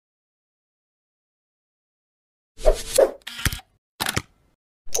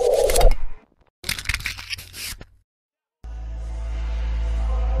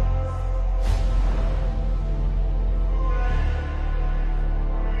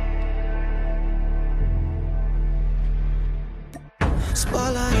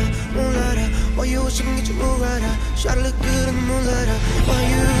Spotlight, moonlight, why you wish you can get your mood right. Try to look good in the moonlight. Why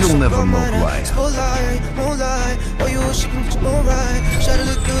you You'll never mock right. Spotlight, moonlight, why you wish you can get your mood right. Try to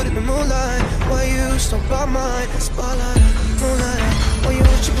look good in the moonlight. Why you so by mine? Spotlight, moonlight, why you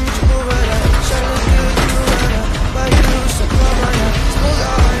wish you can get your mood right. Try to look good in the moonlight. Why you so by mine?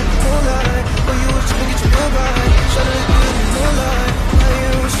 Spotlight, moonlight, why you wish you can get your mood right. Try to look good in the moonlight. Why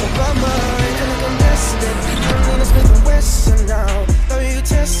you so by mine? Feel like I'm destined. I'm gonna spend the Western now. Are you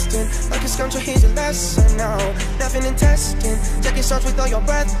testing? Like it's come to hear your lesson now. Nothing in testing. Taking shots with all your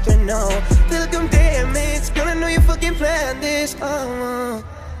breath now. Feel like I'm damaged. Girl, I know you fucking planned this. All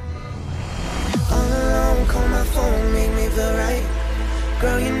alone, call my phone, make me feel right.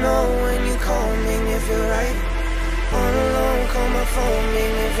 Girl, you know when you call, make me feel right. All alone, call my phone,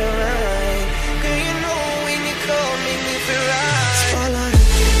 make me feel right. Girl, you know when you call, make me feel right. Spotlight.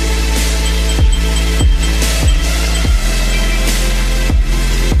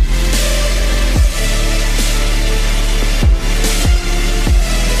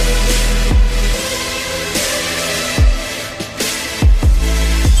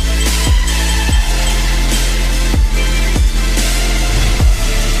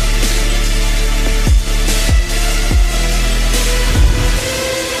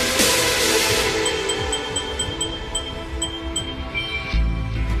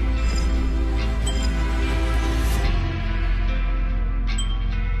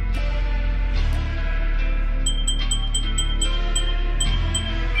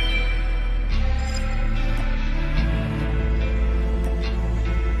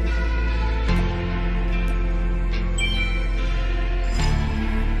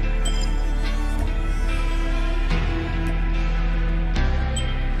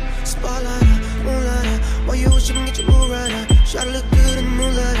 Try to look good in the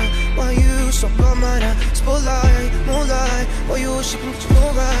moonlight. Why you so bummed? Spotlight, moonlight. Why you wish you can get your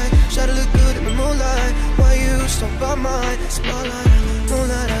mood right? Try to look good in the moonlight. Why you so bummed? Spotlight,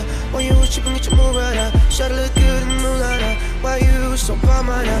 moonlight. Why you wish you can get your mood right? Try to look good in the moonlight. Why you so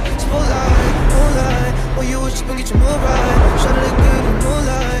bummed? Spotlight, moonlight. Why you wish you can get your mood right? Try to look good in the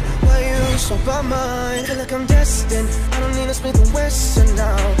moonlight. Why you so bummed? Feel like I'm destined. I don't need to spend the Western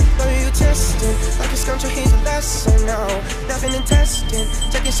now. Why you testing? Like it's come to hear your lesson now. Nothing in testing.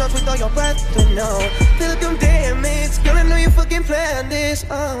 Taking shots with all your breath now. Feel like I'm damaged. Girl, I know you fucking planned this.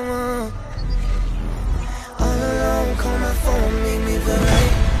 All alone, call my phone, make me feel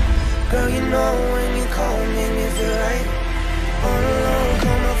right. Girl, you know when you call, make me feel right. All alone,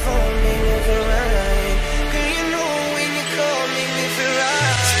 call my phone, make me feel right. Girl, you know when you call, make me feel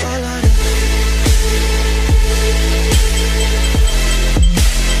right. Spotlight.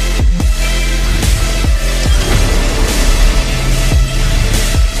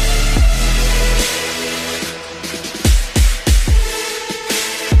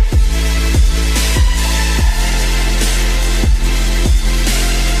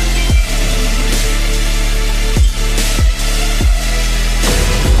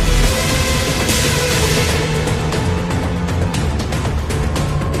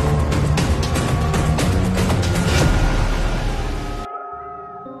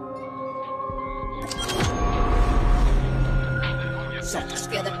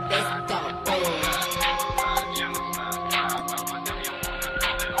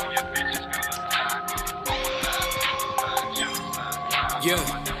 Yeah,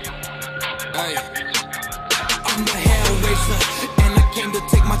 hey. I'm the Hellraiser, and I came to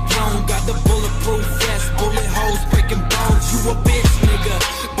take my throne. Got the bulletproof vest, bullet holes breaking bones. You a bitch, nigga,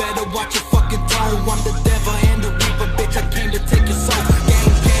 better watch your fucking tone. I'm the devil and the reaper, bitch, I came to take your soul.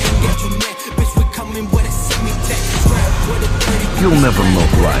 Gang, gang, get you met, bitch, we coming with a semi-tech. Strap with a 30. You'll never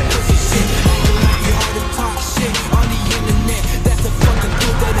mock right.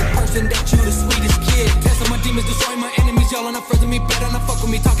 That you the sweetest kid. Testing my demons, destroying my enemies. Y'all are not friends with me, better not fuck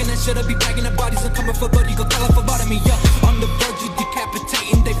with me. Talking that shit, I be bagging the bodies and coming for bloody. Go call up for bottom me, yeah. On the verge of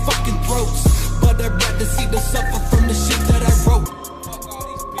decapitating they fucking throats. But I'd rather see them suffer from the shit that I wrote. Fuck all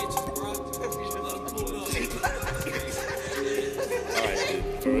these bitches, bro.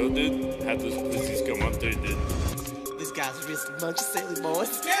 Alright, for real, dude. Had this disease come up there, dude. This guy's just a bunch of silly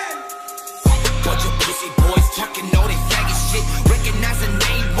boys. Bunch of pussy boys talking all they faggot shit. Recognize a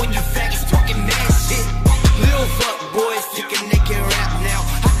name when you faggots talking mad shit. Little fuck boys thinking they can rap now.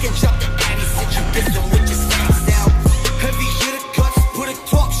 I can drop the addy, sit you pistol with your stacks out. Heavy hitter cuts, put a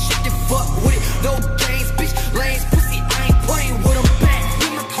talk shit and fuck with it. No games, bitch, lanes, pussy, I ain't playing with them back.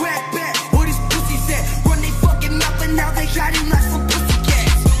 Bring my crap back, where these pussies at? Run they fucking mouth and now they hiding like some pussy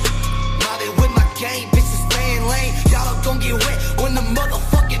cats. Now they with my game, bitches staying lame. Y'all are gon' get wet when the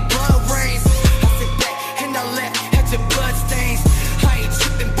motherfucking blood rains. I sit back and I left, had your blood stains. I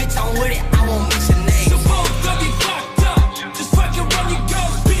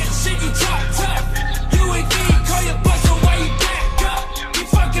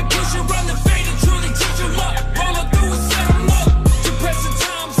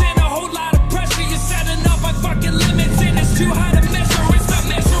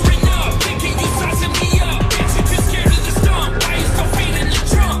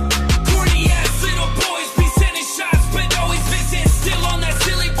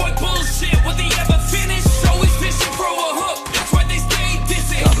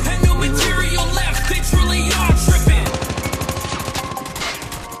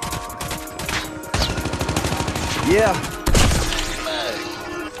Yeah.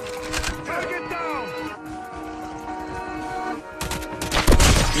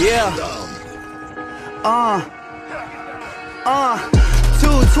 Yeah.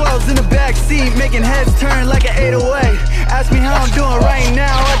 212s in the back seat, making heads turn like an 808. Ask me how I'm doing right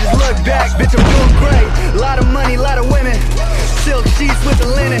now, I just look back, bitch, I'm doing great. Lot of money, lot of women, silk sheets with the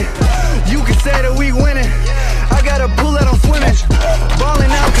linen. You can say that we winning. I got a bullet, I'm swimming.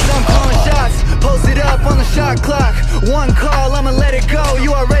 Balling out cause I'm calling shots. Posted up on the shot clock. One call, I'ma let it go.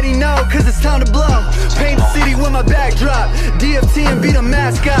 You already know cause it's time to blow. Paint the city with my backdrop. DFT and be the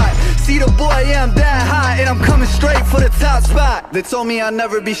mascot. See the boy, yeah, I'm that hot. And I'm coming straight for the top spot. They told me I'd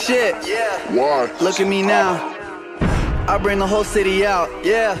never be shit. Yeah. What? Look at me now. I bring the whole city out.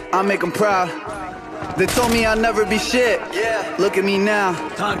 Yeah. I make them proud. They told me I'd never be shit. Yeah. Look at me now.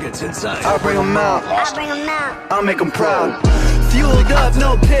 Targets inside. I'll bring them out. I'll bring them out. I'll make them proud. Fueled up,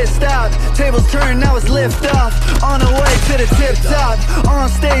 no pissed out. Tables turn, now it's lift off. On the way to the tip top. On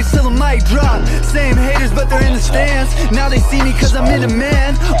stage till the mic drop. Same haters, but they're in the stands. Now they see me cause I'm in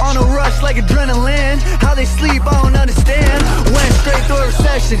demand. On a rush like adrenaline. How they sleep, I don't understand. Went straight through a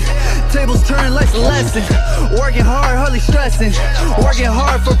recession. Tables turn, life's a lesson. Working hard, hardly stressing. Working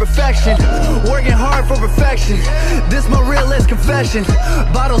hard for perfection. Working hard for perfection. This my realest confession.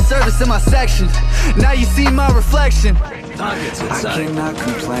 Bottle service in my section. Now you see my reflection. I cannot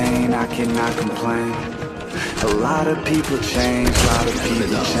complain, I cannot complain. A lot of people change, a lot of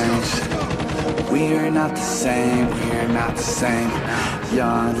people change. We are not the same, we are not the same.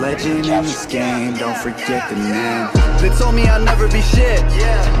 Young legend in this game, don't forget the name. They told me I'd never be shit.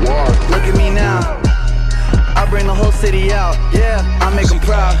 Look at me now. I bring the whole city out. Yeah, I make them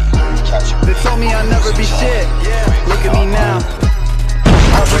proud. They told me I'd never be shit. Look at me now.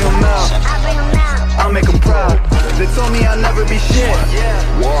 I bring them out. I'll make them proud. They told me I'd never be shit.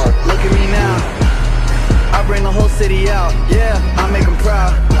 Look at me now. I bring the whole city out. Yeah, I make them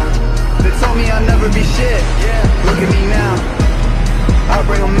proud. They told me I'd never be shit. Look at me now. I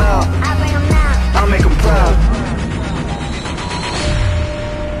bring them out. I'll make them proud.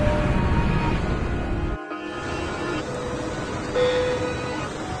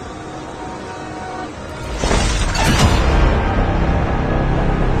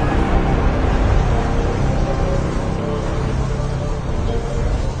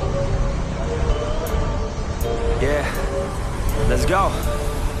 Let's go.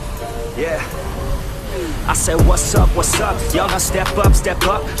 Yeah. I said, what's up, y'all gonna step up,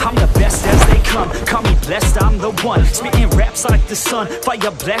 I'm the best as they come, call me blessed, I'm the one, spitting raps like the sun,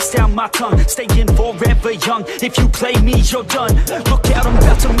 fire blast down my tongue, staying forever young, if you play me, you're done, look out, I'm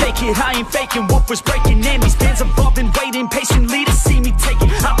about to make it, I ain't faking, what was breaking, and these fans have all been waiting patiently to see me take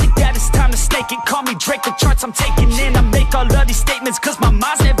it, I think that it's time to snake it, call me Drake, the charts I'm taking in, I make all of these statements, cause my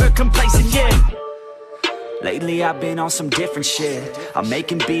mind's never complacent, yeah. Lately I've been on some different shit, I'm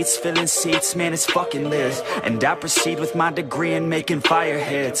making beats, filling seats, man it's fucking lit. And I proceed with my degree in making fire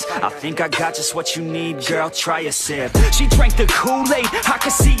hits. I think I got just what you need, girl, try a sip. She drank the Kool-Aid, I can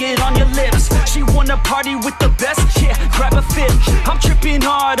see it on your lips. She wanna party with the best, yeah, grab a fit. I'm tripping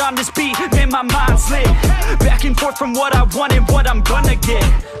hard on this beat, man my mind's lit. Back and forth from what I want and what I'm gonna get.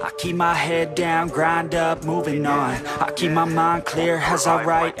 I keep my head down, grind up, moving on. I keep my mind clear as I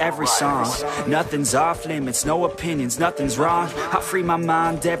write every song. Nothing's off limits, no opinions, nothing's wrong. I free my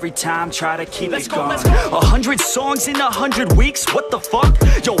mind every time, try to keep it going. 100 songs in 100 weeks, what the fuck?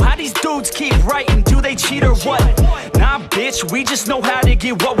 Yo, how these dudes keep writing, do they cheat or what? Nah bitch, we just know how to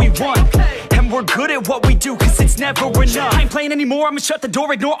get what we want. And we're good at what we do, cause it's never enough. I ain't playing anymore, I'ma shut the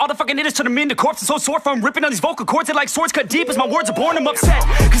door, ignore all the fucking haters, turn them into corpses. So sore from ripping on these vocal cords, they like swords cut deep as my words are born, I'm upset.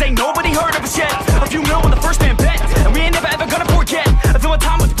 Cause ain't nobody heard of us yet. A few mil on the first man bet, and we ain't never ever gonna forget. I fill my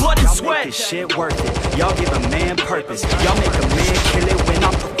time with blood and sweat. This shit worth it, y'all give a man purpose. Y'all make a man kill it when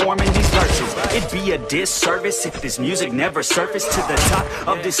I'm performing these verses. It'd be a disservice if this music never surfaced to the top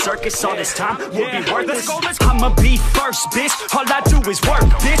of this circus. All this time would be worthless. I'ma be first, bitch. All I do is work,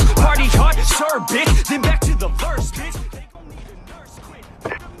 bitch. Party hard, sure, bitch. Then back to the verse, bitch.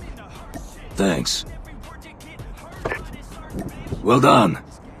 Thanks. Well done.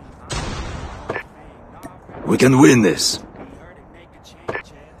 We can win this.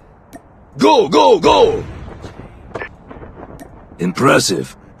 Go, go, go!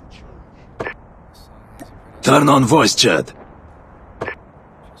 Impressive. Turn on voice chat.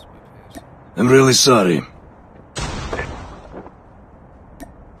 I'm really sorry.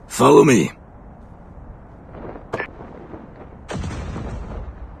 Follow me.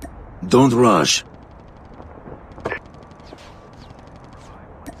 Don't rush.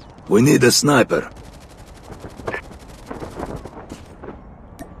 We need a sniper.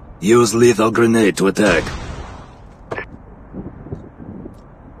 Use lethal grenade to attack.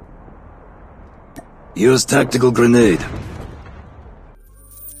 Use tactical grenade.